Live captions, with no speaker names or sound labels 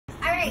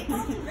right.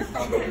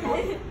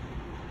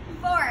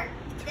 For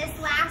this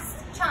last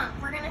chunk,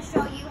 we're going to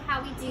show you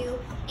how we do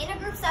in a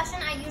group session.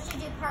 I usually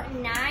do part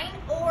 9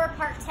 or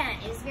part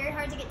 10. It is very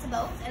hard to get to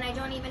both, and I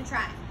don't even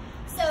try.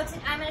 So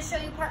I'm going to show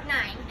you part 9,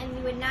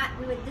 and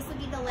this would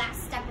be the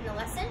last step in the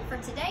lesson for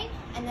today,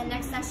 and the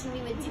next session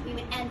we would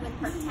end with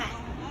part 10.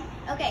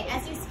 Okay,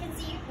 as you can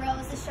see,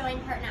 Rose is showing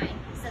part 9,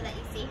 so that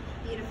you see.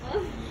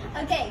 Beautiful.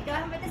 Okay, go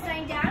ahead and put the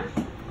sign down.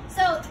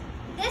 So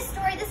this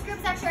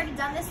group's actually already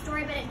done this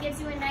story, but it gives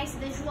you a nice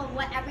visual of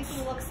what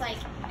everything looks like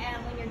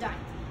when you're done.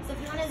 So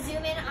if you want to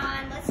zoom in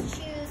on, let's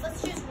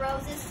choose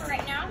Rose's for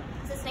right now,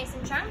 because it's nice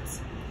and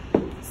chunked.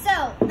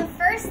 So the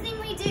first thing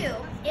we do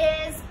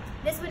is,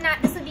 this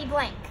would be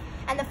blank.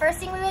 And the first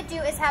thing we would do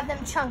is have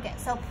them chunk it.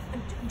 So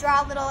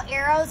draw little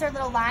arrows or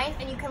little lines,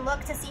 and you can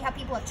look to see how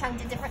people have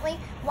chunked it differently.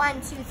 1,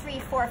 2, 3,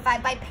 4,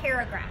 5 by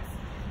paragraph.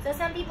 So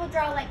some people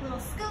draw like little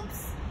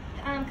scoops.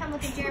 Come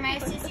look at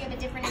Jeremiah's too, so you have a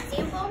different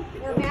example.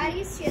 Or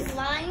Maddie's, she has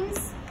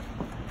lines,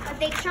 but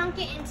they chunk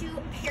it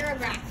into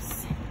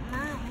paragraphs.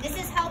 This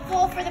is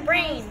helpful for the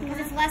brain because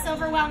it's less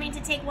overwhelming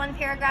to take one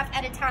paragraph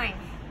at a time.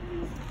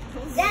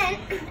 Then,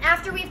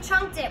 after we've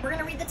chunked it, we're going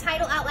to read the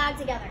title out loud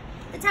together.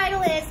 The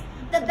title is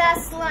The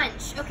Best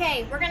Lunch.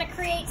 Okay, we're going to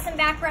create some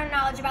background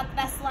knowledge about the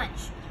best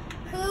lunch.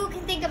 Who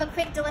can think of a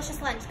quick,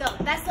 delicious lunch? Go.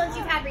 Best lunch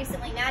you've had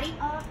recently, Maddie?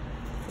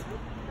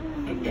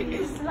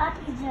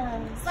 Sloppy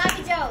Joe's.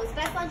 Sloppy Joe's.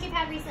 Best lunch you've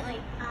had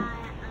recently?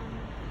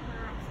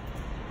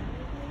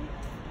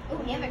 Ooh,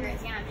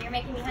 hamburgers, yeah. You're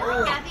making me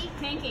hungry. Kathy?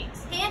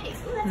 Pancakes.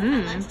 Pancakes. Ooh, that's a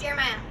fun lunch.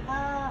 Jeremiah?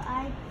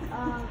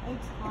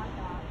 It's hot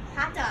dogs.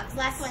 Hot dogs.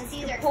 Last one,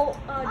 Caesar.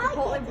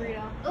 Chipotle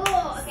burrito.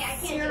 Oh, okay, I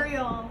can't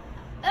Cereal.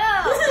 Oh,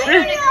 I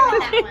don't agree with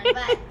that one,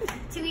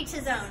 but to each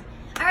his own.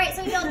 All right,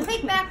 so we build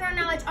quick background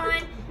knowledge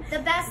on the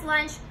best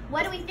lunch.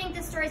 What do we think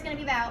this story is going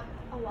to be about?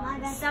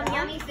 Some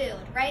yummy food,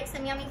 right?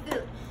 Some yummy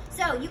food.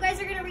 So you guys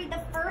are going to read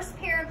the first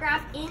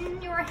paragraph in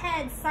your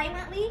head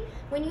silently.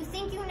 When you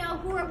think you know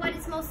who or what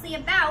it's mostly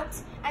about,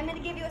 I'm going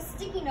to give you a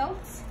sticky note.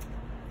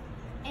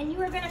 And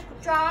you are going to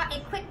draw a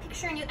quick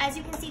picture. And as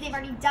you can see, they've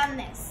already done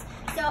this.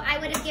 So I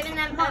would have given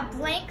them a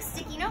blank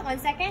sticky note, 1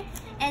 second,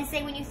 and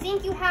say when you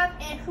think you have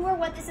who or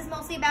what this is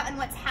mostly about and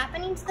what's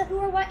happening to the who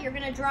or what, you're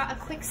going to draw a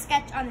quick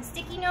sketch on the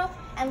sticky note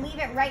and leave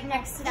it right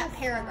next to that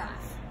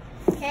paragraph.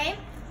 Okay?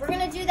 We're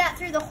going to do that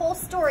through the whole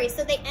story.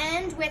 So they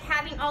end with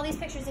having all these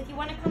pictures. If you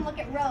want to come look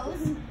at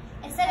Rose,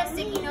 instead of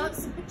sticky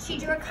notes, she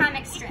drew a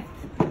comic strip.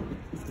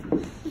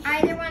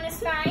 Either one is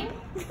fine.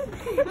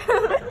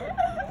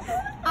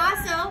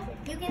 Also,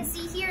 you can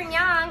see here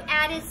Yang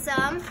added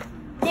some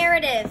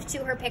narrative to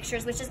her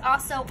pictures, which is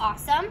also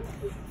awesome.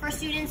 For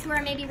students who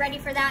are maybe ready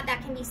for that,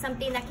 that can be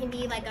something that can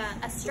be like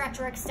a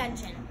stretch or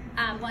extension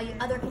while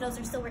other kiddos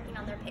are still working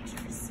on their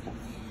pictures.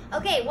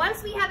 Okay,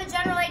 once we have a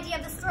general idea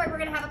of the story, we're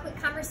going to have a quick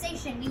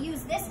conversation. We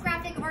use this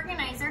graphic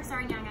organizer.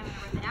 Sorry, Yang, I'm going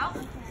to rip it out.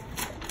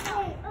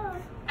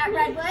 At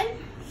Redwood,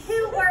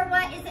 who or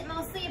what is it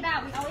mostly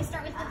about? We always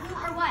start with the who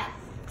or what.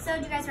 So,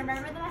 do you guys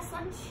remember the best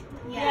lunch?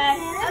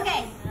 Yes.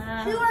 Okay,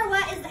 who or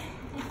what is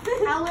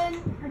Ellen,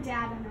 her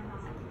dad, and her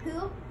mom.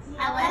 Who?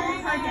 Ellen,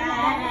 her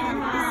dad, and her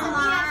mom. So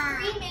we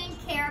have 3 main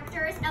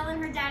characters,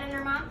 Ellen, her dad, and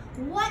her mom.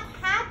 What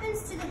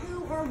happens to the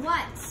who or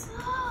what?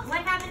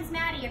 What happens,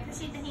 Maddie?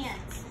 Appreciate the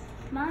hands.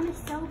 Mom is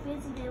so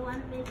busy, they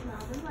want to make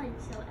Mama lunch,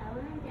 so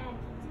Ellen and Dad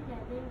get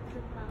together and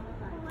cook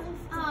Mama lunch.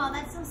 Oh,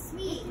 that's so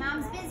sweet.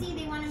 Mom's busy,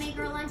 they want to make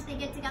her lunch, they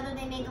get together,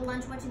 they make a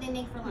lunch. What do they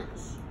make for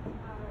lunch?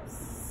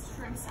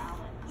 Shrimp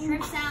salad.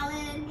 Shrimp salad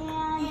and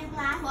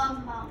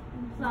plum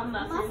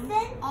Muffins.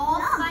 All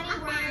funny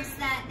words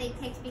that they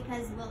picked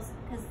because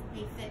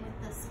they fit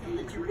with the skill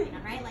that you're working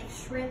on, right? Like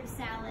shrimp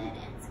salad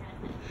and it's kind of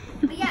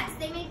funny. But yes,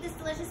 they make this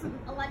delicious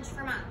lunch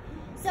for Mom.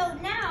 So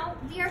now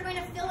we are going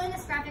to fill in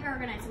this graphic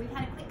organizer. We've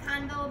had a quick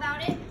convo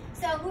about it.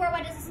 So who or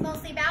what is this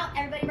mostly about?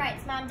 Everybody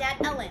writes Mom, Dad,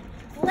 Ellen.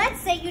 Let's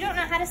say you don't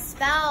know how to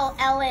spell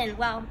Ellen.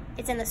 Well,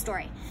 it's in the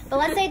story. But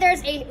let's say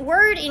there's a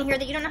word in here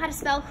that you don't know how to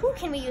spell. Who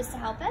can we use to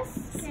help us?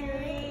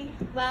 Siri.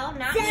 Well,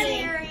 not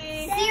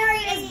Siri.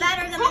 Siri is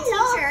better than the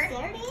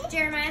teacher.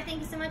 Jeremiah,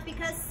 thank you so much,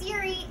 because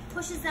Siri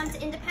pushes them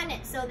to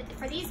independence. So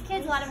for these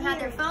kids, a lot of them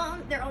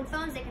have their own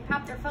phones. They can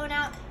pop their phone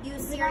out,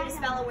 use Siri to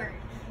spell a word.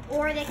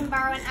 Or they can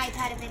borrow an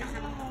iPad if they don't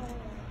have a phone.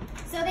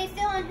 So they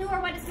fill in who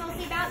or what it's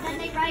mostly about, then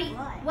they write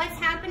what's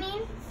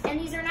happening, and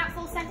these are not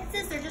full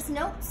sentences, they're just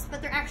notes,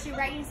 but they're actually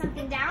writing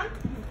something down.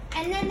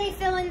 And then they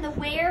fill in the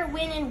where,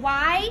 when, and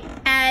why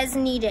as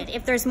needed,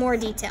 if there's more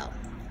detail.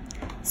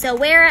 So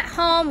where at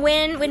home,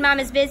 when Mom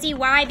is busy,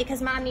 why?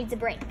 Because Mom needs a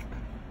break.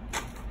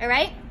 All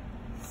right?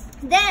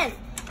 Then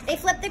they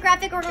flip the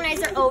graphic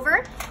organizer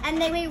over and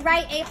they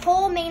write a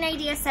whole main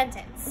idea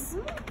sentence.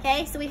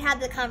 Okay, so we have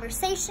the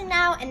conversation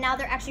now, and now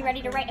they're actually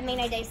ready to write a main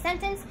idea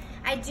sentence.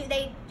 I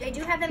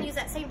do have them use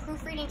that same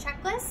proofreading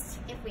checklist,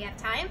 if we have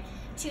time,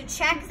 to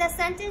check the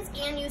sentence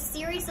and use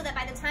Siri so that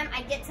by the time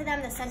I get to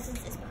them, the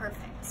sentence is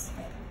perfect.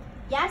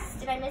 Yes?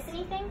 Did I miss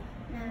anything?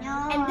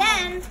 No. And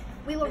then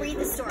we will read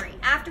the story.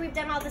 After we've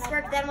done all this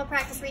work, then we'll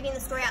practice reading the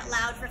story out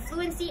loud for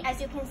fluency.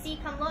 As you can see,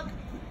 come look.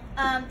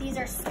 These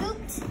are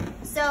scooped.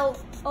 So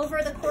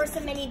over the course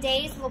of many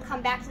days, we'll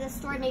come back to this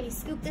story, maybe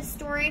scoop this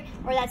story,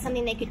 or that's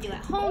something they could do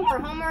at home for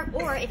homework,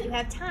 or if you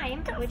have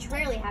time, which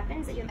rarely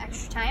happens that you have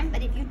extra time,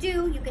 but if you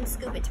do, you can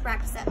scoop it to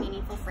practice that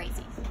meaningful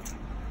phrasing.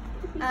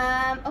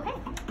 Okay,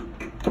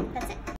 that's it.